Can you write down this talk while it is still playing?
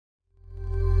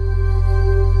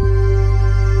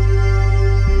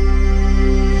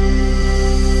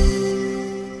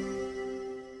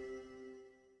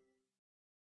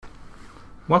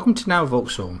Welcome to Now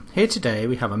Vauxhall. Here today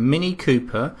we have a Mini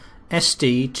Cooper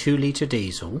SD 2 litre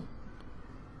diesel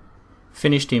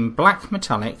finished in black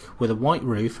metallic with a white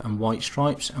roof and white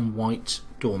stripes and white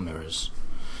door mirrors.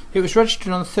 It was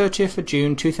registered on the 30th of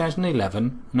June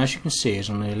 2011 and as you can see is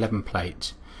on the 11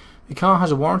 plate. The car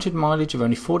has a warranted mileage of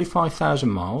only 45,000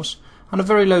 miles and a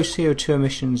very low CO2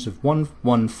 emissions of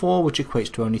 114, which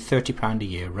equates to only £30 a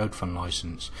year road fund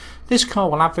licence. This car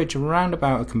will average around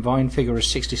about a combined figure of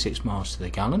 66 miles to the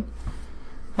gallon.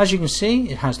 As you can see,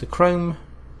 it has the chrome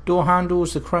door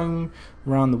handles, the chrome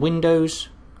around the windows,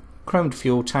 chromed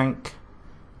fuel tank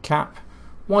cap,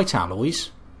 white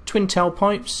alloys, twin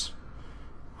tailpipes,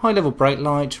 high level brake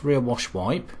lights, rear wash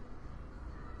wipe,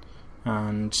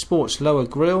 and sports lower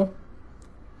grille.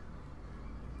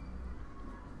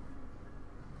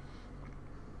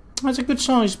 Has a good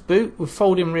sized boot with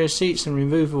folding rear seats and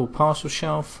removable parcel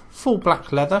shelf, full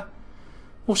black leather.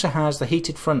 Also has the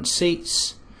heated front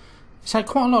seats. It's had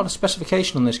quite a lot of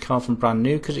specification on this car from brand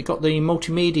new because it got the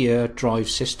multimedia drive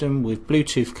system with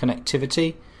Bluetooth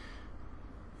connectivity,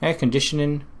 air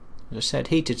conditioning, as I said,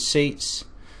 heated seats,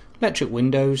 electric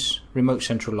windows, remote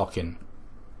central lock-in.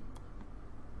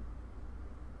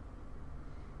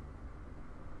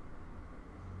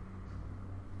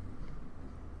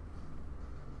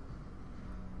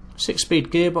 Six-speed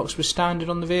gearbox was standard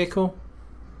on the vehicle.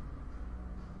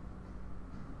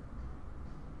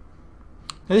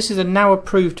 Now this is a now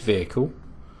approved vehicle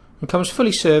and comes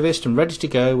fully serviced and ready to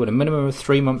go with a minimum of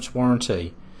 3 months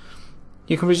warranty.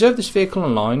 You can reserve this vehicle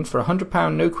online for a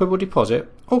 £100 no quibble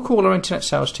deposit or call our internet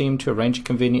sales team to arrange a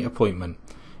convenient appointment.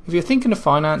 If you're thinking of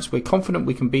finance, we're confident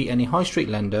we can beat any high street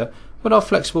lender with our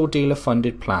flexible dealer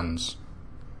funded plans.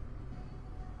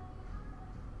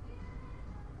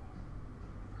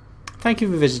 Thank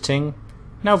you for visiting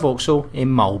Now Vauxhall in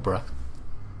Marlborough.